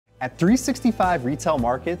At 365 Retail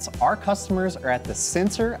Markets, our customers are at the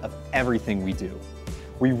center of everything we do.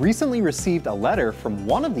 We recently received a letter from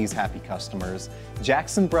one of these happy customers,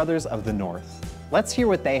 Jackson Brothers of the North. Let's hear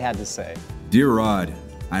what they had to say. Dear Rod,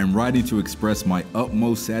 I am writing to express my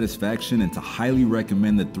utmost satisfaction and to highly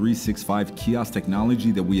recommend the 365 kiosk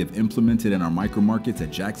technology that we have implemented in our micromarkets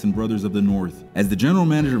at Jackson Brothers of the North. As the general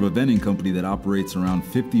manager of a vending company that operates around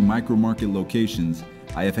 50 micromarket locations,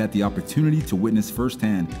 I have had the opportunity to witness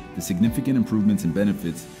firsthand the significant improvements and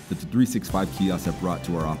benefits that the 365 kiosks have brought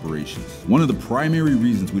to our operations. One of the primary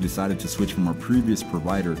reasons we decided to switch from our previous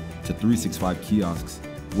provider to 365 kiosks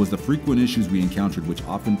was the frequent issues we encountered, which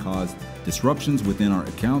often caused disruptions within our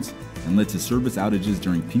accounts and led to service outages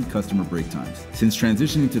during peak customer break times. Since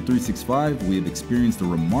transitioning to 365, we have experienced a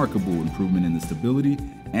remarkable improvement in the stability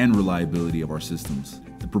and reliability of our systems.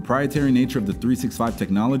 The proprietary nature of the 365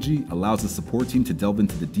 technology allows the support team to delve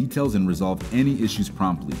into the details and resolve any issues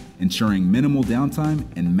promptly, ensuring minimal downtime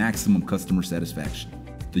and maximum customer satisfaction.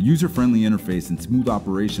 The user-friendly interface and smooth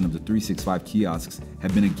operation of the 365 kiosks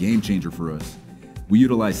have been a game changer for us. We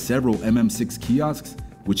utilize several MM6 kiosks,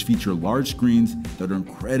 which feature large screens that are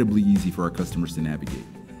incredibly easy for our customers to navigate.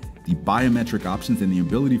 The biometric options and the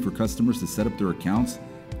ability for customers to set up their accounts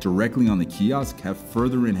directly on the kiosk have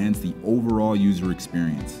further enhanced the overall user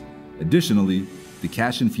experience. Additionally, the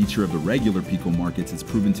cash-in feature of the regular Pico markets has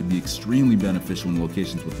proven to be extremely beneficial in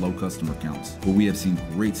locations with low customer counts, where we have seen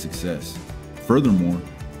great success. Furthermore,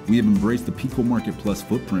 we have embraced the Pico Market Plus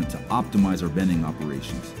footprint to optimize our vending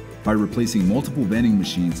operations. By replacing multiple vending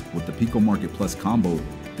machines with the Pico Market Plus combo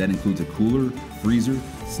that includes a cooler, freezer,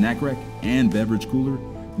 snack rack, and beverage cooler,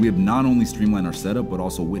 we have not only streamlined our setup but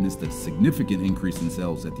also witnessed a significant increase in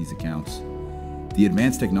sales at these accounts. The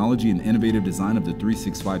advanced technology and innovative design of the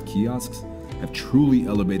 365 kiosks have truly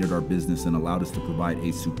elevated our business and allowed us to provide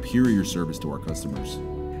a superior service to our customers.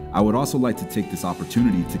 I would also like to take this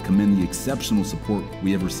opportunity to commend the exceptional support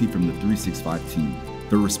we have received from the 365 team.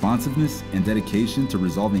 Their responsiveness and dedication to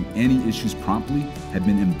resolving any issues promptly have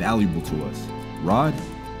been invaluable to us. Rod,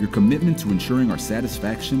 your commitment to ensuring our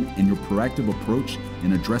satisfaction and your proactive approach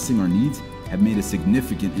in addressing our needs have made a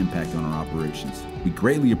significant impact on our operations. We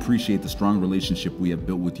greatly appreciate the strong relationship we have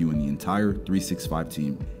built with you and the entire 365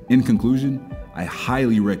 team. In conclusion, I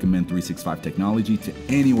highly recommend 365 technology to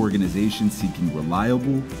any organization seeking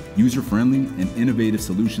reliable, user-friendly, and innovative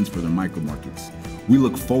solutions for their micromarkets. We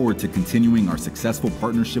look forward to continuing our successful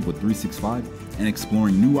partnership with 365 and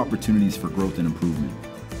exploring new opportunities for growth and improvement.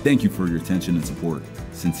 Thank you for your attention and support.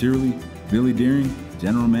 Sincerely, Billy Deering,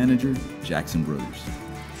 General Manager, Jackson Brothers.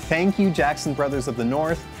 Thank you, Jackson Brothers of the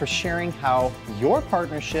North, for sharing how your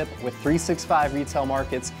partnership with 365 Retail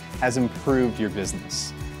Markets has improved your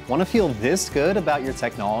business. Want to feel this good about your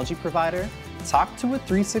technology provider? Talk to a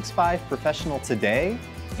 365 professional today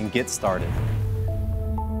and get started.